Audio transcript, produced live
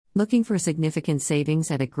Looking for significant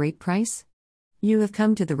savings at a great price? You have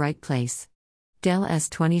come to the right place. Dell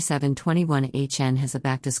S2721HN has a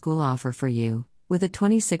back-to-school offer for you, with a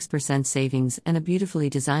 26% savings and a beautifully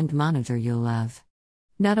designed monitor you'll love.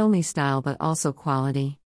 Not only style but also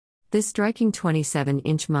quality. This striking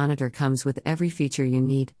 27-inch monitor comes with every feature you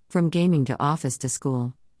need, from gaming to office to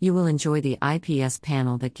school. You will enjoy the IPS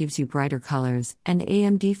panel that gives you brighter colors and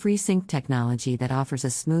AMD FreeSync technology that offers a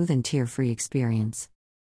smooth and tear-free experience.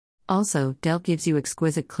 Also, Dell gives you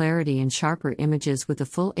exquisite clarity and sharper images with a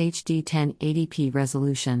full HD 1080p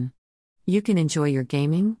resolution. You can enjoy your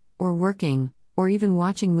gaming, or working, or even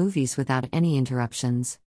watching movies without any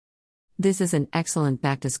interruptions. This is an excellent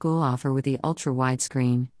back-to-school offer with the ultra-wide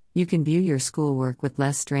screen. You can view your schoolwork with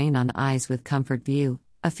less strain on eyes with Comfort View,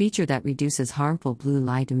 a feature that reduces harmful blue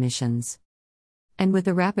light emissions. And with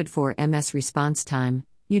a rapid 4ms response time,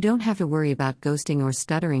 you don't have to worry about ghosting or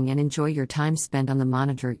stuttering and enjoy your time spent on the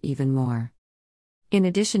monitor even more. In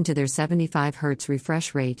addition to their 75Hz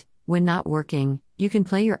refresh rate, when not working, you can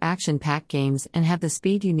play your action-packed games and have the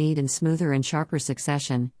speed you need in smoother and sharper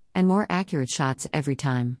succession, and more accurate shots every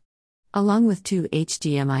time. Along with 2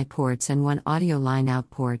 HDMI ports and 1 audio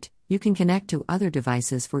line-out port, you can connect to other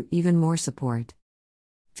devices for even more support.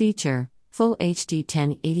 Feature: Full HD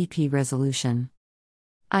 1080p resolution.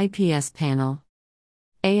 IPS panel.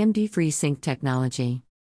 AMD FreeSync technology.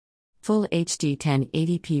 Full HD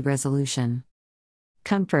 1080p resolution.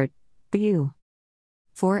 Comfort View.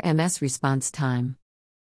 4ms response time.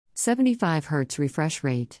 75Hz refresh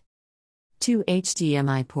rate. 2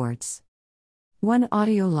 HDMI ports. 1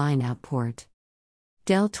 audio line-out port.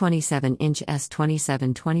 Dell 27-inch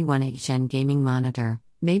S2721HN gaming monitor,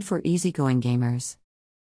 made for easygoing gamers.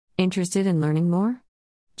 Interested in learning more?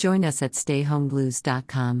 Join us at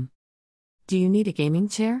stayhomeblues.com. Do you need a gaming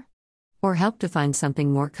chair? Or help to find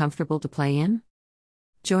something more comfortable to play in?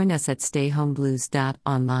 Join us at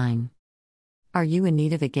stayhomeblues.online. Are you in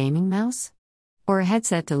need of a gaming mouse? Or a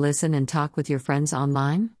headset to listen and talk with your friends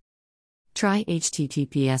online? Try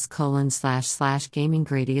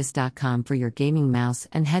https://gaminggradius.com for your gaming mouse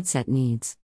and headset needs.